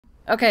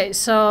Okay,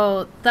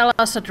 so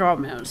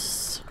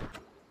Thalassodromeus.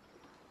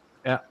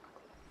 Yeah.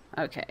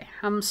 Okay,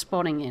 I'm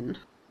spawning in.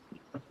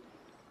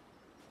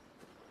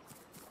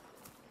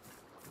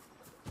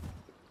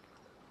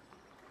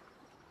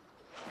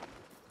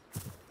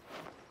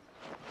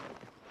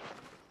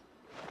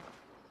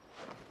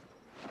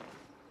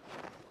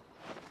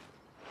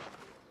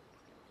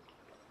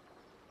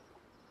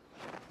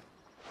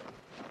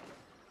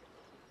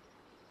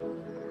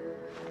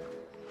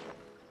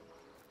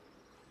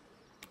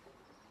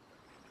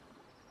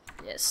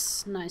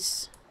 Yes,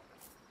 nice.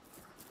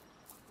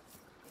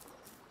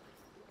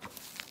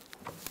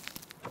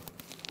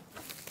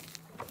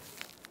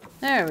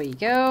 There we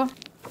go.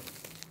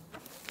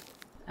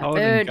 A How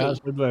in birdie. cars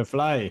do I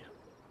fly?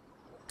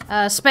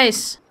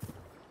 Space.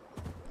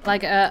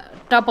 Like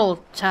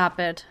double tap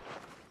it.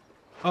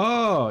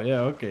 Oh,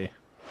 yeah, okay.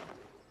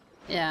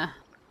 Yeah.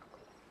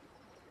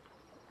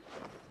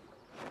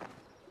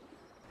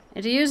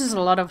 It uses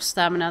a lot of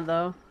stamina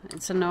though.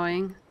 It's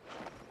annoying.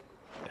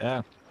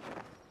 Yeah.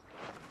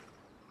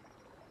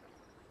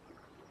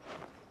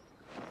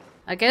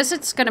 I guess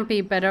it's gonna be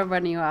better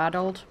when you're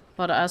adult,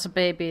 but as a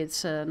baby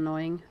it's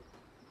annoying.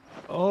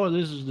 Oh,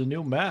 this is the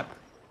new map.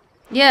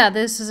 Yeah,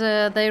 this is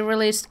they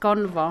released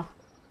Conva.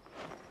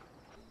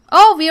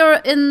 Oh, we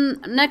are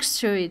in next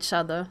to each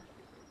other.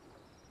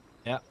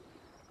 Yeah.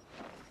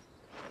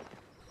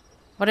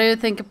 What do you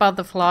think about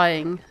the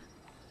flying?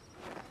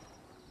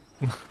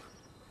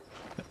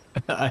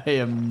 I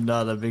am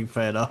not a big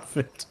fan of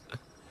it.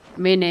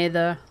 Me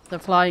neither. The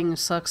flying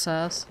sucks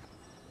ass.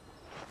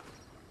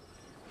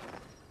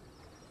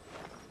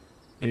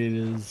 It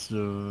is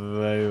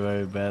very,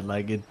 very bad.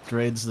 Like, it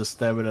drains the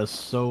stamina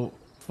so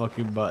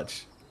fucking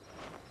much.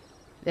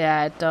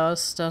 Yeah, it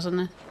does, doesn't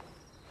it?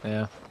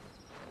 Yeah.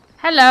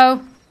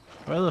 Hello.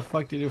 Where the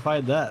fuck did you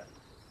find that?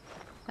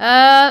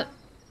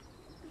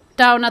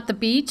 Down at the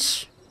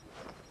beach.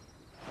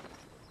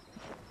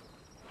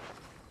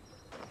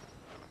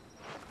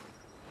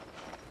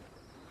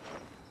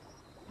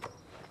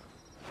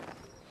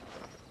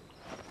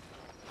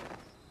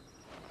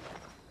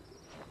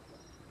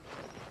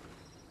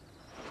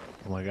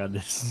 Oh my god,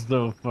 this is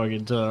so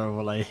fucking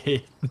terrible. I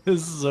hate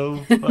this so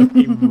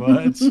fucking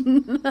much.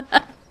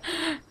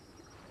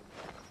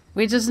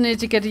 We just need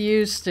to get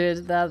used to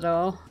it, that's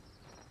all.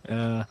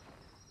 Yeah.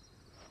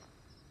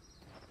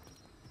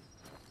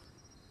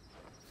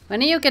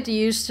 When you get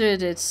used to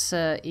it, it's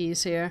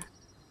easier.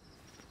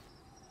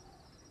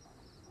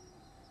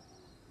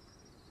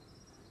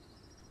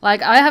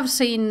 Like, I have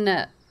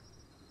seen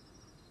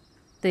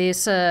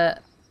these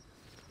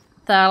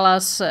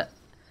Thalas,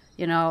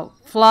 you know,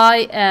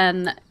 fly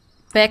and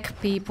peck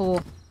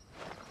people.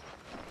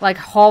 Like,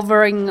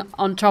 hovering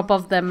on top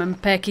of them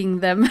and pecking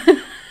them.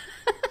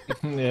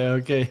 Yeah,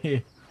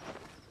 okay.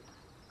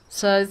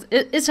 So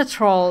it's a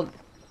troll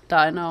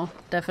dino,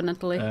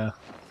 definitely. Yeah.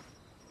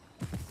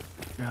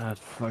 God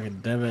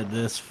fucking damn it,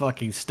 this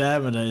fucking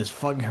stamina is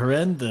fucking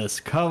horrendous.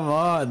 Come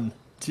on.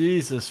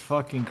 Jesus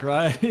fucking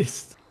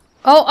Christ.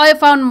 Oh, I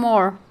found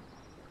more.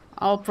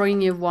 I'll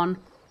bring you one.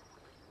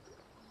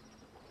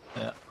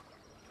 Yeah.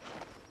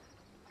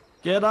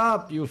 Get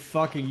up, you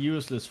fucking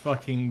useless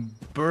fucking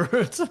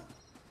bird.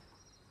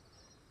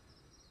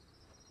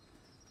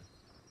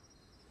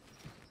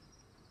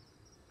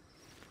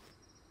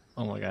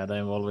 Oh my god,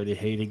 I'm already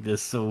hating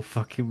this so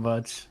fucking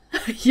much.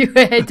 You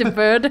hate the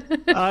bird?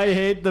 I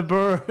hate the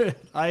bird.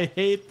 I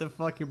hate the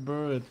fucking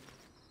bird.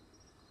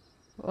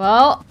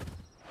 Well,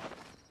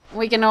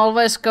 we can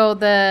always go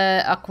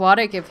the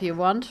aquatic if you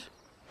want.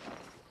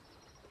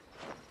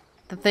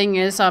 The thing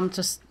is, I'm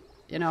just,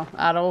 you know,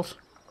 adult.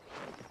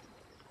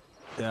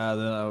 Yeah,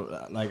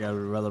 then I'd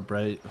rather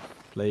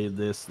play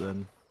this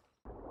than.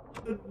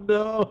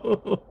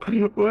 No,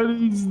 what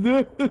is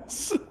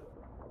this?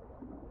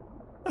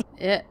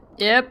 Yeah,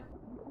 yep.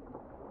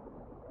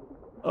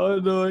 Oh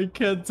no, I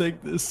can't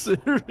take this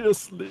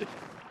seriously.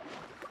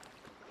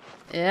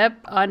 Yep,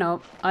 I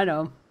know, I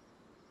know.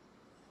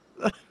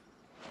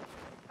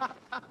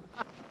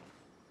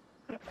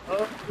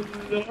 Oh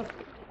no,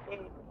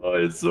 oh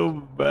it's so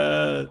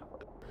bad.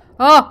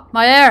 Oh,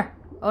 my hair!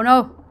 Oh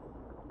no.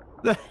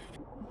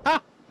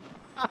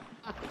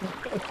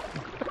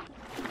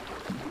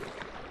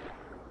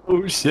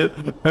 Oh shit,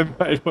 I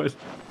might watch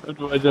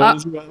that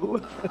as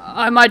well.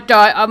 I might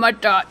die, I might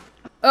die.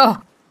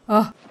 Oh,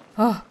 oh,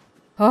 oh,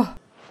 oh.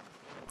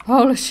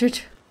 Holy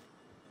shit.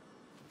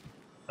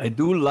 I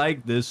do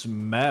like this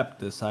map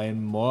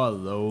design more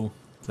though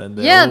than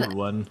the Yeah, old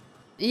one.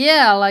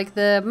 yeah, like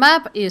the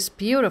map is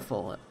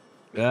beautiful.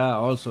 Yeah,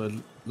 also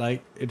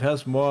like it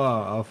has more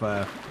of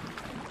a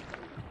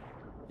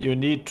you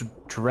need to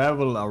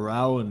travel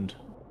around,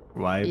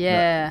 right?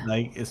 Yeah.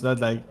 Like it's not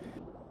like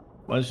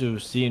once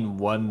you've seen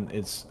one,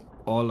 it's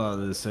all are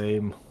the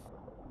same.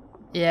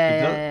 Yeah,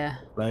 It yeah, does, yeah.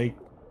 like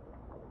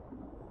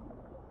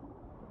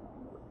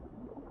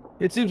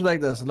it seems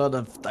like there's a lot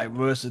of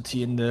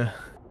diversity in the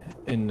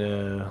in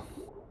the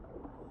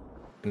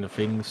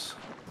things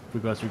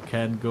because you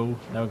can't go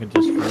now. You can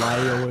just fly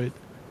over it.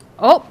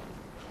 Oh!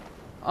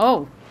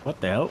 Oh!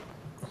 What the hell?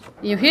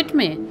 You hit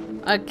me.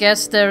 I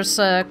guess there's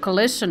a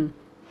collision.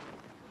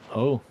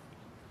 Oh.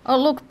 Oh,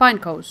 look, pine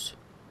cones.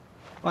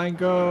 Fine,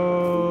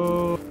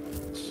 go.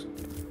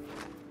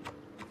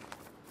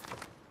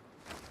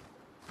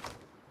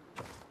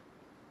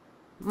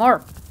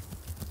 More.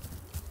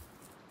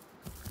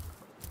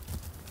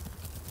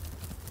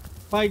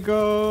 Fine,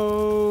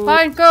 go.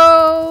 Pine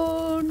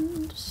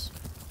cones.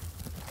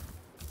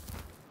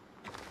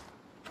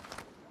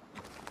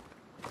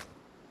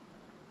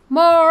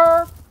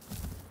 More.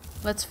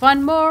 Let's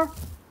find more.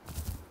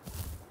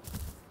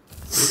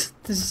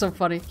 This is so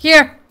funny.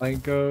 Here.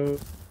 Fine, go.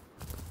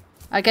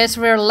 I guess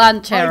we're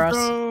land Fine, terrors.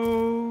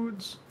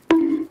 goes.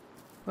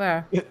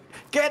 Where?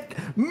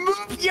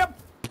 Move your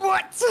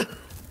butts.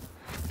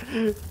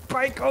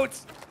 Fine,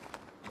 goes.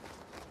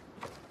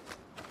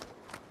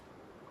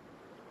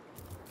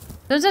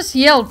 They just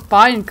yelled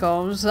pine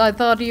cones. I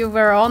thought you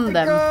were on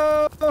them.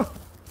 Go.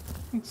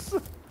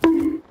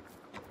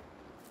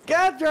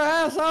 Get your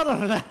ass out of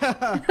there!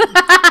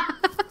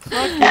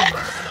 Fucking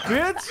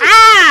bitch!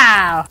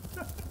 Ow!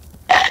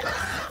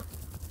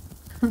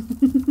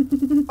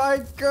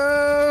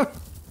 Biker!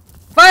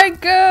 Pine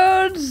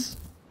cones!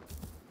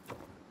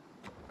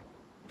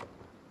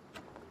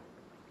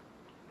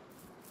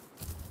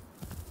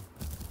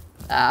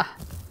 Ah,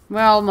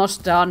 we're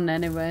almost done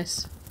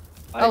anyways.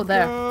 Oh,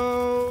 there.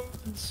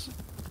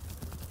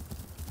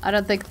 I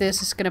don't think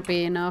this is gonna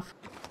be enough.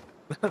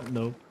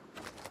 No.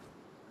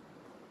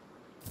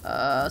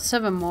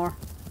 7 more.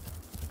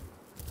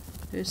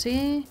 Do you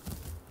see?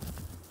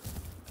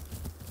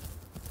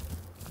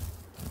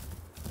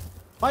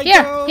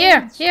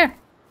 Here!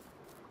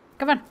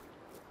 Come on.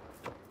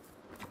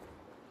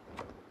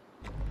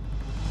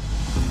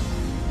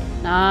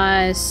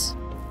 Nice.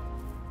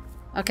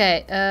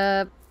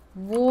 Okay,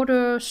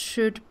 water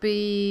should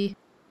be...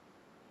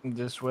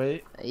 This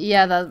way?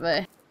 Yeah, that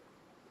way.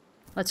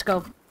 Let's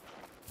go.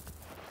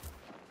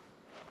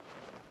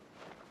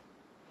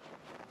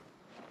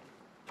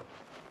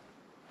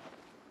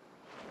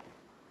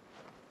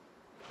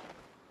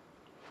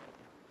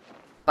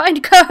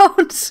 Pine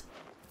cones!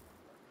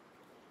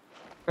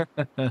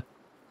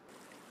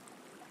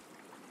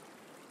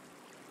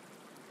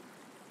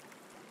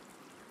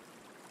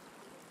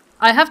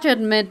 I have to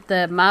admit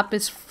the map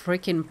is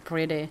freaking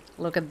pretty.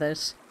 Look at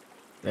this.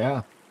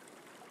 Yeah.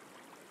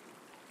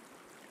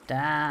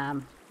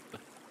 Damn.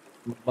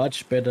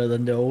 Much better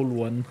than the old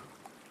one.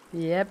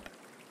 Yep.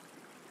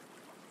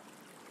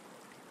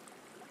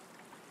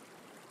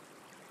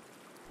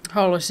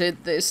 Holy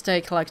shit, this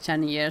take like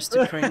 10 years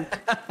to print.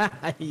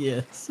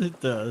 Yes, it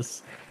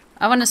does.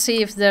 I wanna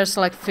see if there's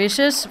like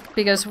fishes,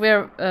 because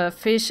we're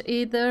fish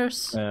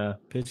eaters. Yeah,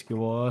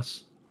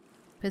 Pitchkivores.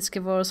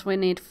 Piscivores, we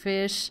need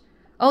fish.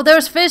 Oh,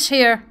 there's fish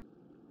here!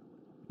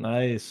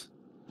 Nice.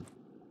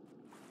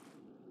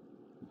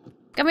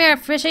 Come here,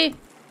 fishy!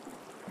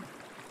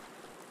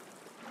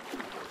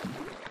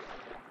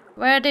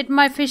 Where did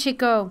my fishy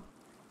go?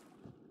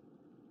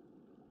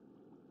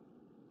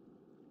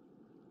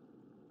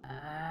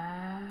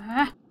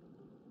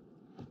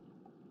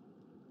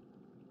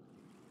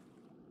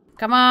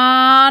 Come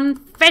on,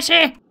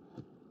 fishy!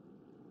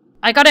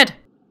 I got it!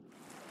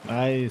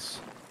 Nice.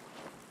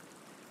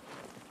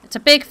 It's a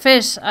big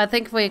fish. I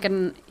think we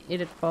can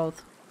eat it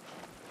both.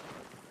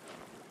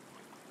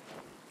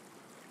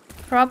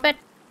 Drop it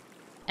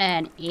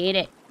and eat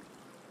it.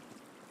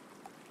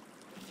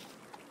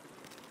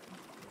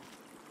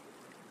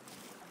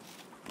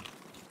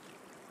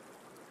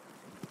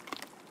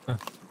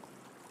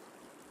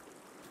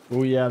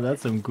 Oh yeah,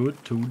 that's some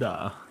good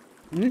tuna.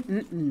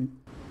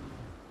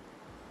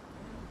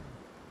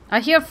 I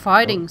hear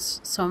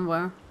fightings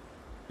somewhere.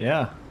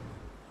 Yeah.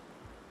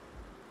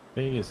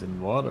 Thing is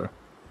in water.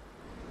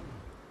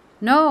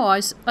 No, I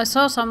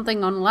saw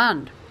something on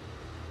land.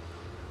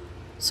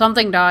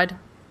 Something died.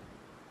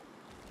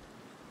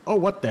 Oh,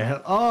 what the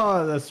hell?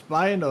 Oh, the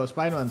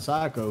Spino and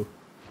Sako.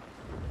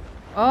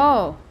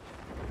 Oh.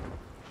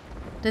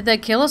 Did they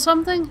kill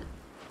something?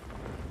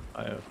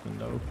 I have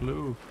no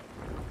clue.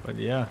 But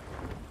yeah.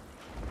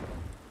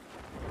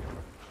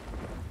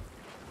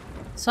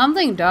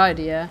 Something died,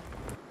 yeah.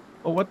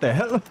 Oh, what the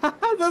hell?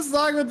 The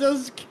Sako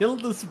just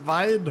killed the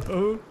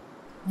Spino.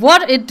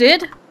 What? It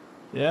did?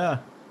 Yeah.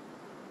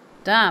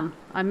 Damn,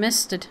 I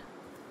missed it.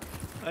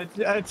 I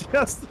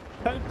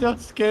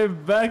just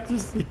came back to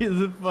see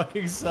the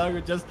fucking Sako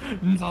just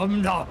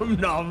nom nom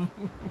nom.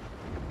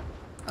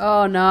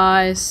 Oh,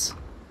 nice.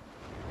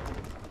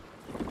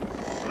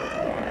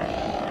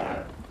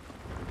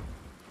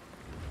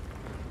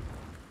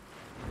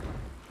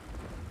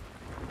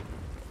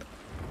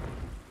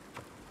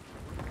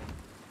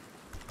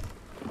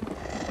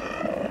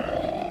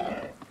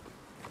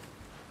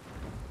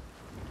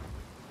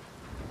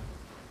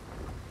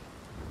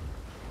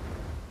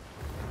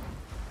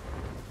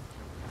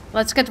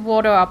 Let's get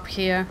water up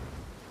here.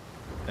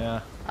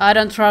 Yeah. I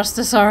don't trust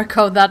the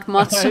Sarko that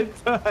much.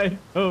 I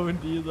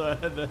don't either,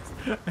 and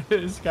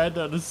it's kind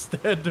of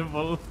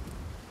understandable.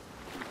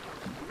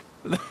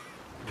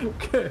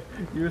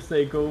 You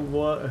say go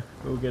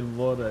get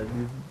water, and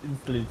you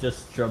instantly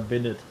just jump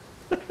in it.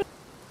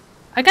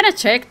 I kinda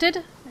checked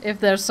it, if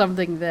there's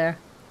something there.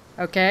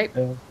 Okay.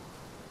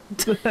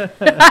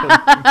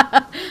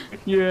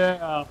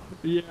 Yeah,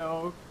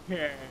 yeah,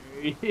 okay.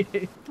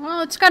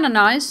 Well, it's kinda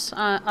nice.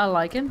 I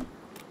like it.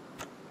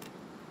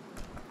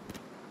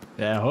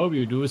 Yeah, I hope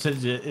you do,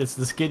 since it's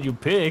the skin you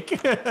pick.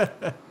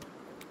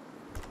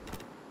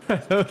 I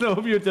don't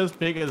hope you just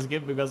pick a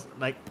skin because,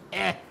 like,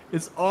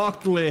 it's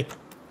ugly.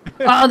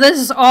 Oh, this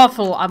is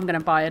awful. I'm gonna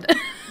buy it.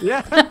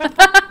 Yeah.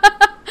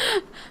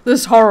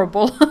 This is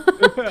horrible.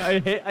 I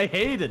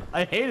hate it.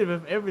 I hate it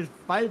with every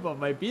fiber of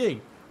my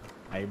being.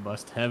 I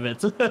must have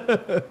it.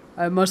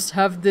 I must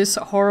have this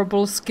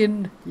horrible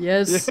skin.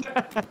 Yes.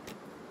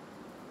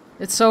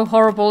 It's so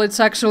horrible, it's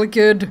actually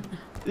good.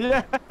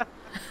 Yeah.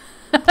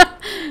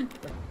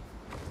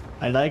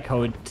 I like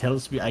how it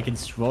tells me I can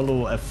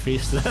swallow a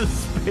fish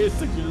that's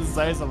basically the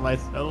size of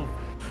myself.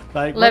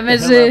 Like, Let what me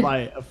the hell see. am I?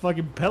 A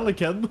fucking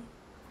pelican?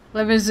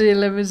 Let me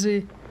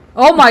see.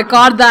 Oh my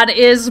god, that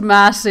is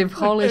massive.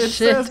 Holy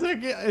shit.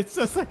 It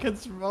says I can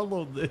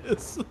swallow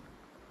this.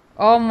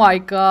 Oh my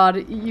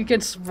god, you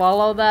can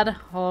swallow that?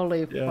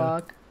 Holy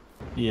fuck.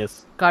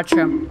 Yes.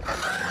 Gotcha.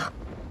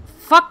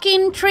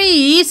 Fucking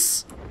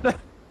trees!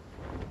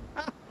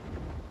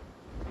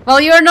 Well,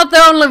 you're not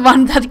the only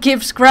one that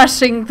keeps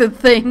crashing the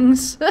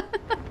things.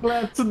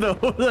 Glad to know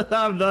that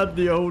I'm not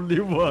the only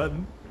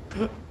one.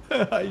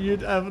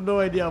 You'd have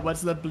no idea how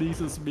much that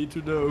pleases me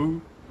to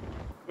know.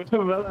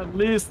 Well, at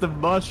least the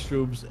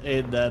mushrooms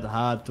ain't that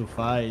hard to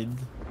find.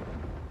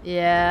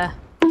 Yeah,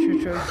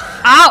 true.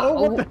 Ow!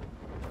 Oh,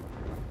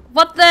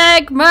 what the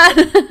heck,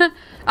 man?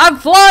 I'm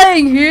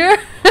flying here!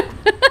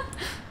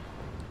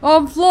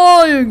 I'm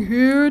flying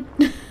here!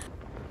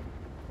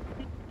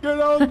 Get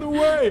out of the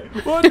way!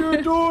 What are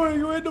you doing?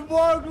 You're in the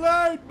wrong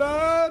lane,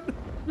 man!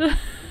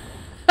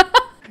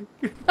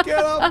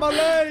 Get out my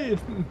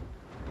lane!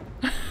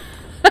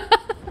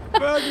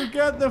 Where'd you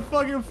get the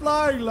fucking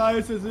flying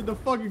license in the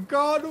fucking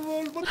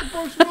carnival? What the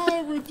fuck's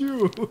wrong with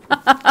you?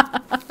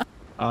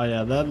 Oh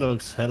yeah, that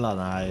looks hella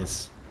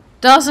nice.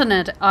 Doesn't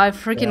it? I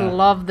freaking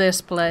love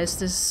this place.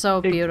 This is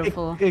so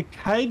beautiful. It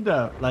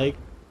kinda, like,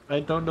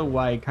 I don't know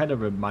why, it kinda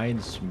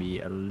reminds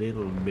me a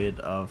little bit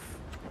of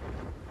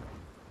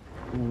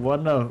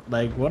one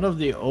of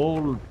the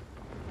old,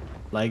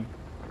 like,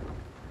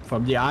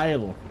 from the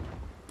Isle.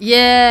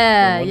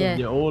 Yeah, One of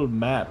the old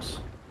maps.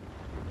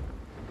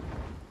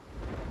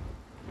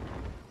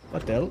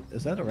 What the hell?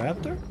 Is that a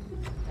raptor?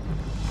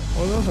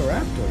 Oh, those are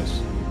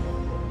raptors.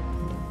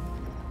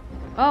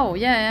 Oh,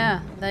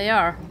 yeah, they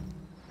are.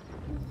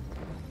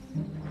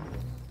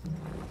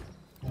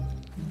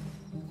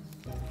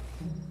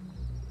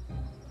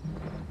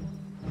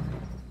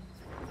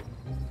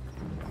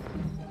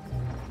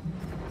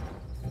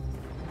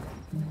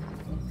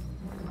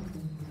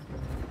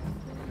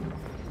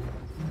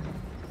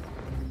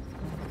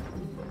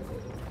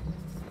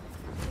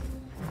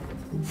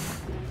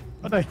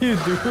 What are you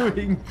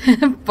doing?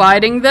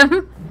 Biting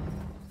them?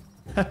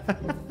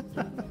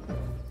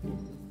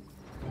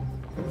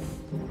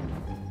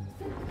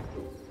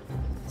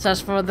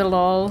 Just for the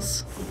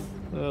lols.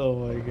 Oh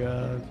my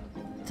god.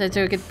 They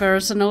took it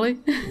personally.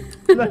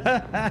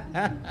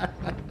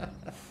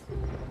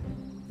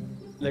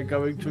 They're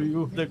coming to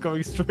you. They're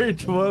coming straight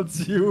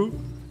towards you.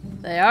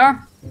 They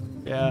are?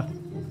 Yeah.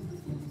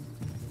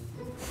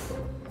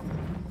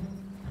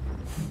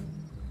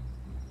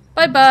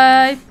 Bye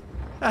bye.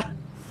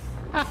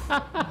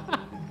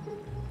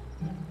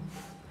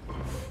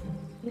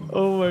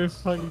 Oh my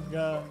fucking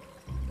god.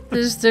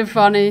 This is too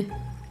funny.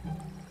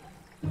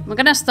 I'm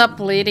gonna stop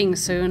bleeding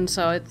soon,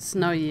 so it's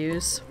no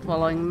use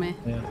following me.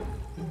 Yeah.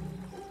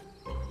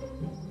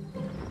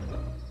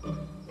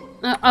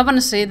 I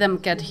wanna see them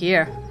get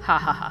here. Ha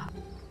ha ha.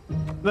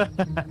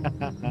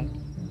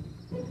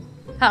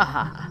 Ha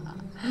ha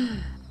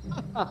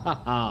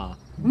ha.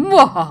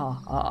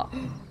 Mwahaha.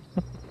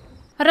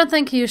 I don't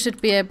think you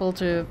should be able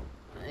to,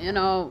 you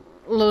know,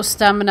 lose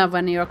stamina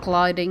when you're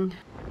gliding.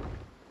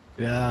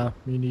 Yeah,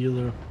 me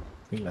neither. I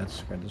think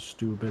that's kind of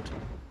stupid.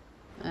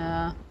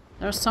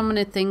 There's so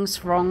many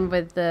things wrong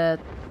with the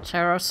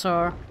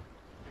pterosaur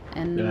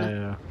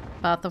in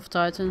Path of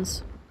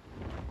Titans.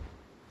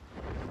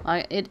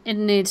 Like it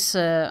needs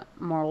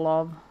more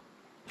love.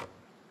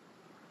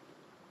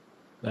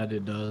 That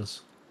it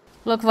does.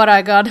 Look what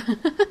I got.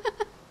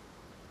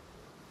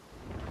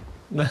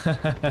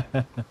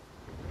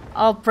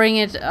 I'll bring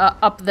it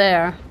up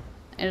there.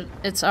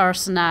 It's our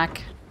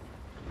snack.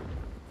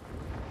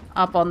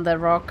 Up on the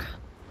rock.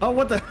 Oh,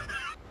 what the?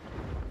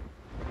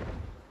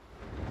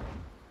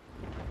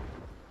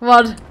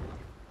 What?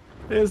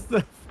 Is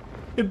the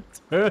fucking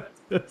turd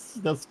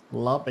just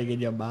flopping in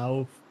your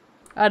mouth?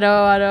 I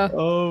know.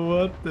 Oh,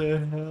 what the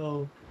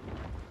hell?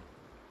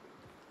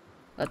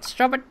 Let's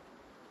drop it.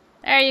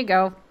 There you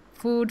go.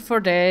 Food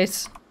for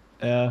days.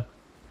 Yeah.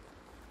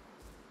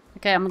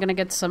 Okay, I'm gonna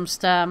get some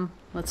stam.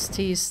 Let's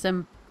tease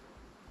them.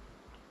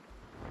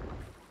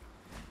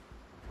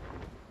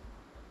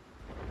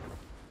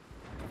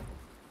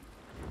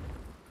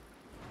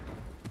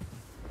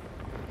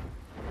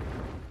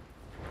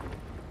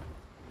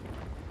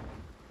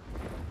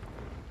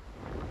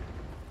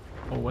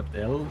 what the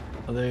hell?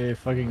 Are they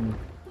fucking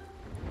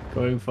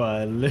going for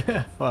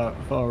a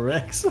for a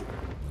Rex?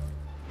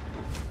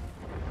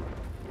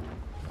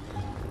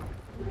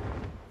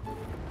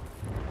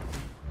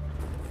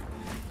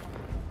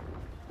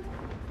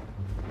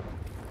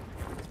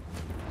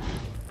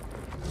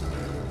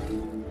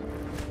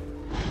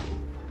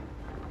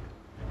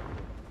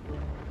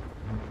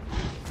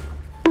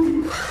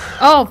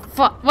 Oh,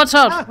 fuck. What's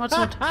up? What's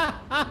up?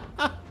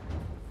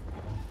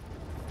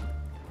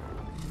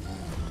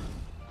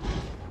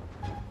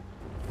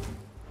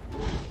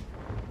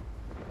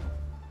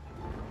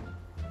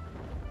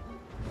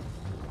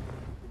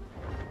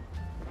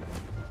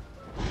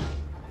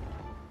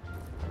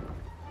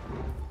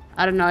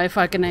 I don't know if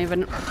I can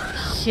even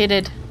hit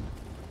it.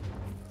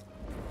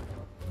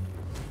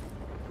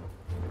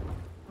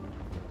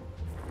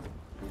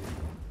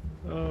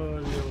 Oh,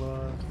 you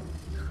are.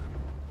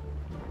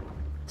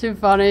 Too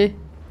funny.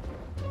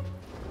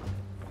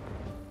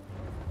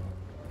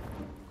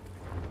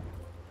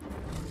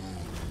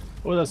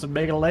 Oh, there's a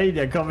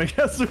Megalania coming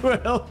as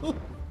well.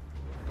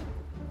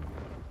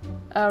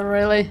 Oh,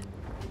 really?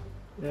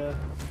 Yeah.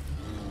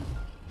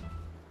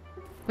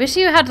 Wish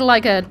you had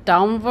like a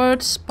downward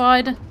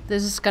spide.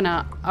 This is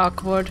kinda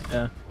awkward.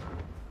 Yeah.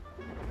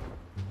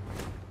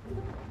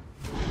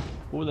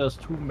 Oh, there's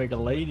 2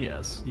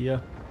 Megalanias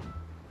here.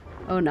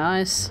 Oh,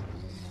 nice.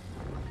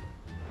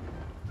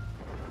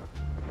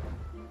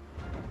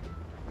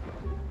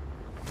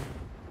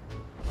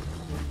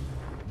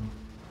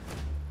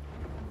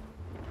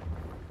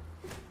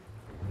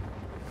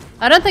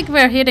 I don't think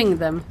we're hitting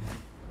them.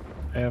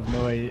 I have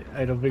no idea.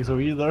 I don't think so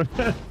either.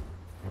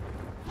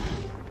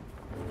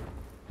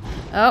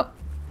 Oh,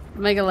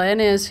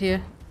 Megalania is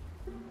here.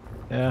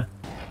 Yeah.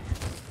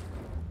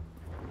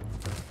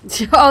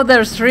 Oh,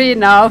 there's 3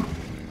 now.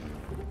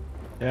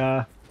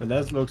 Yeah. But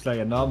that looks like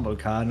a normal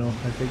Carno.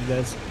 I think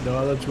that's the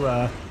other 2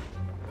 are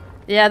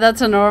Yeah,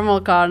 that's a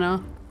normal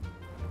Carno.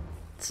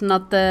 It's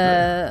not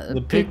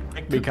the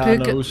pygmy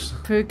Carnos.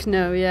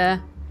 Pugno, yeah.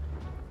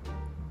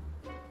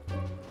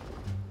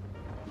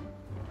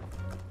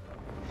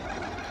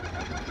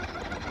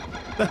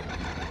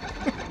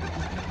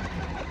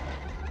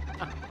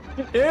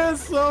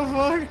 It's so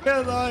fucking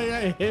annoying.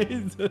 I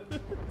hate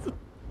it.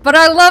 But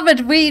I love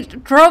it. We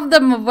drove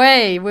them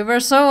away. We were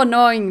so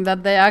annoying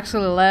that they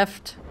actually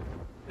left.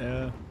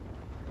 Yeah.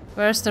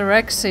 Where's the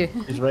Rexy?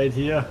 He's right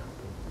here.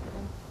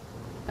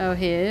 Oh,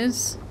 he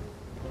is.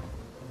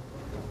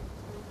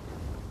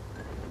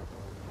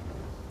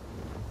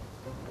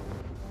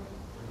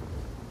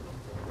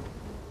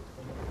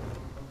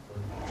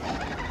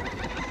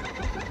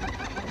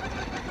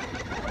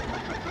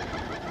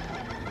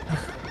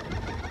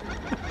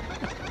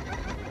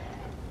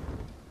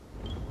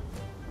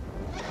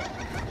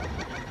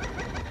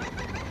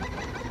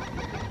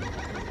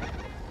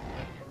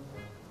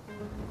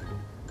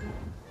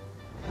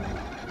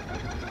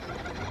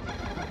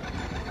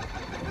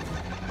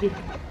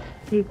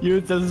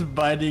 You're just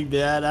biting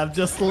there and I'm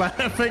just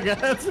laughing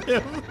at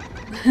him.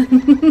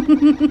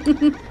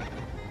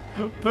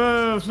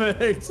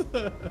 Perfect.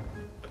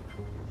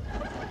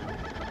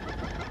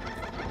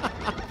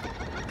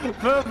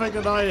 Perfect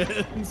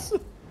annoyance.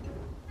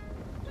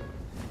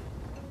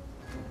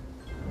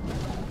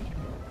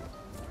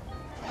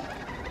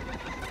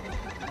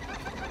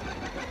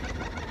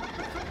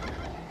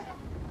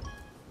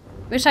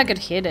 Wish I could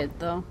hit it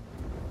though.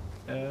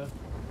 Yeah.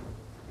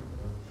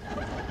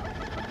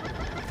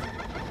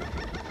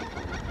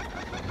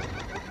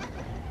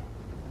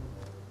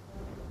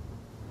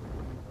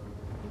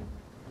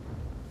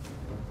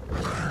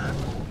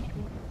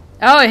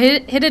 Oh,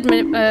 hit it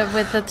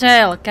with the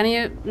tail. Can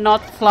you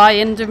not fly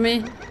into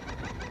me?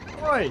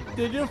 Oi,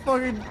 did you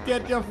fucking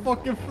get your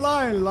fucking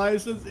flying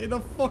license in a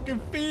fucking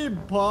theme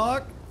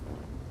park?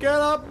 Get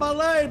up my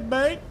lane,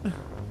 mate!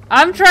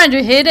 I'm trying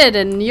to hit it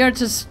and you're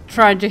just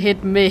trying to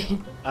hit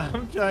me.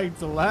 I'm trying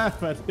to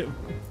laugh at him.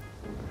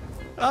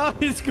 Oh,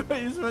 he's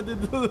went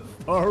into the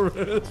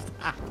forest.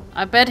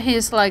 I bet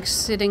he's like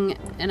sitting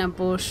in a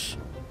bush.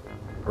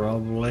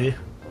 Probably.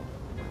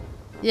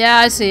 Yeah,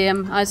 I see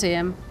him. I see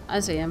him. I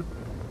see him.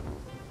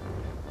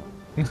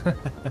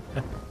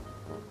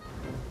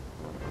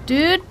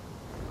 Dude,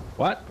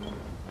 What?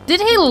 did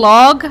he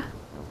log?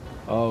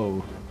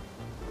 Oh.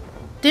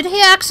 Did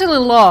he actually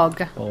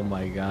log? Oh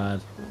my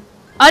god.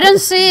 I don't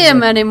see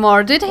him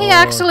anymore. Did he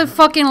actually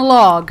fucking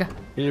log?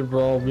 He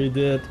probably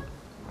did.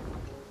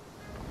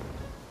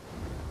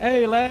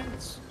 Hey,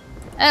 Lance.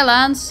 Hey,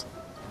 Lance.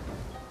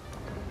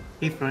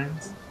 Hey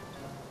friends.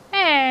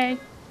 Hey.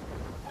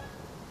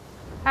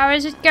 How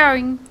is it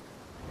going?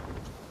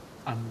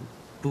 I'm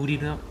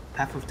booting up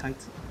Path of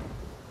Titan.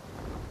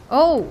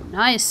 Oh,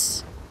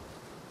 nice.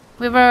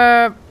 We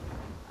were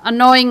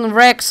annoying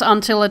Rex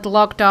until it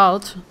locked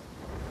out.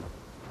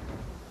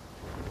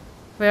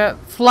 We're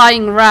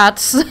flying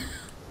rats.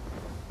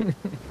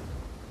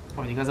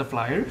 Oh, you guys are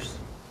flyers?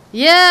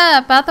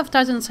 Yeah, Path of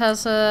Titans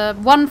has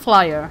one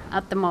flyer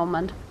at the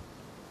moment.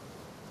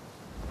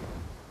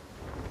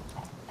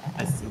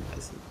 I see, I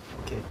see.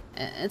 Okay.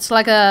 It's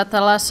like a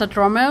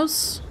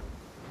Thalassodromeus.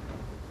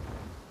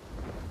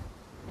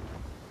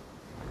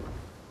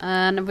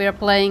 and we're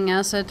playing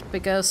as it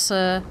because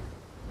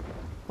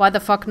why the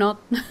fuck not?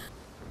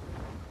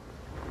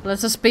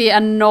 Let's just be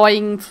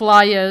annoying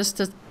flyers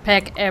to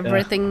pack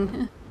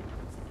everything.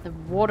 The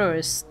water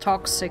is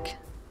toxic.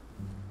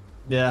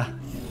 Yeah,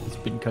 it's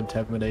been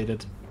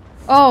contaminated.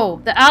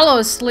 Oh, the aloe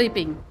is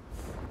sleeping.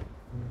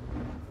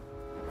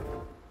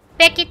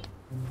 Pack it.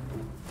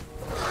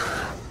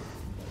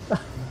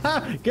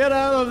 Get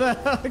out of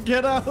there!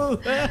 Get out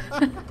of there!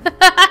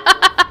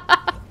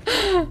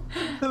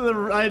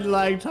 I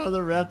liked how the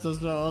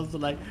raptors were also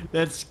like,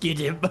 let's get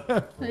him.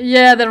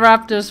 Yeah, the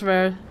raptors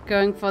were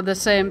going for the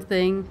same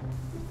thing.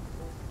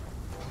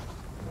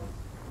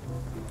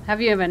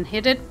 Have you even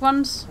hit it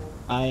once?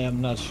 I am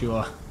not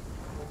sure.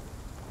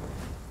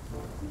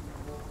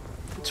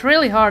 It's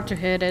really hard to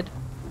hit it.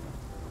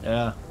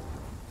 Yeah.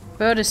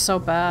 Bird is so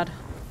bad.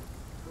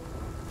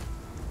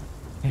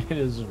 It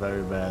is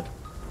very bad.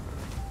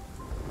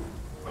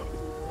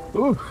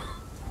 Ooh!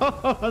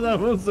 That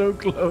was so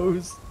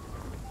close.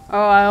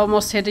 Oh, I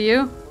almost hit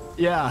you?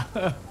 Yeah.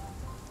 Well,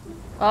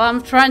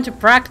 I'm trying to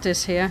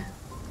practice here.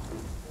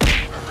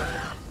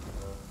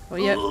 Oh,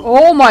 yeah.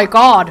 Oh my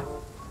god!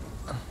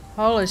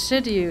 Holy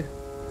shit,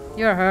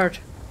 you're hurt.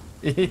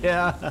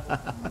 Yeah.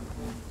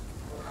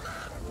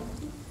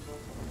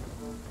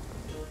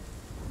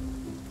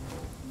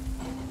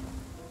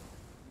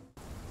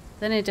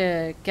 They need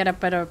to get a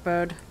better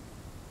bird.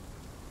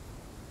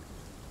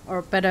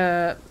 Or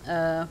better,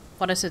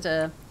 what is it,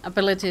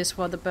 abilities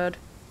for the bird.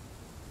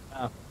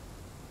 Yeah.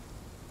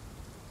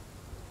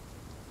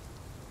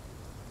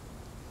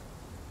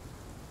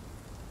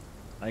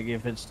 Like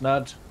if it's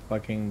not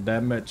fucking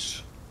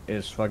damage,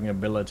 it's fucking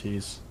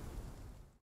abilities.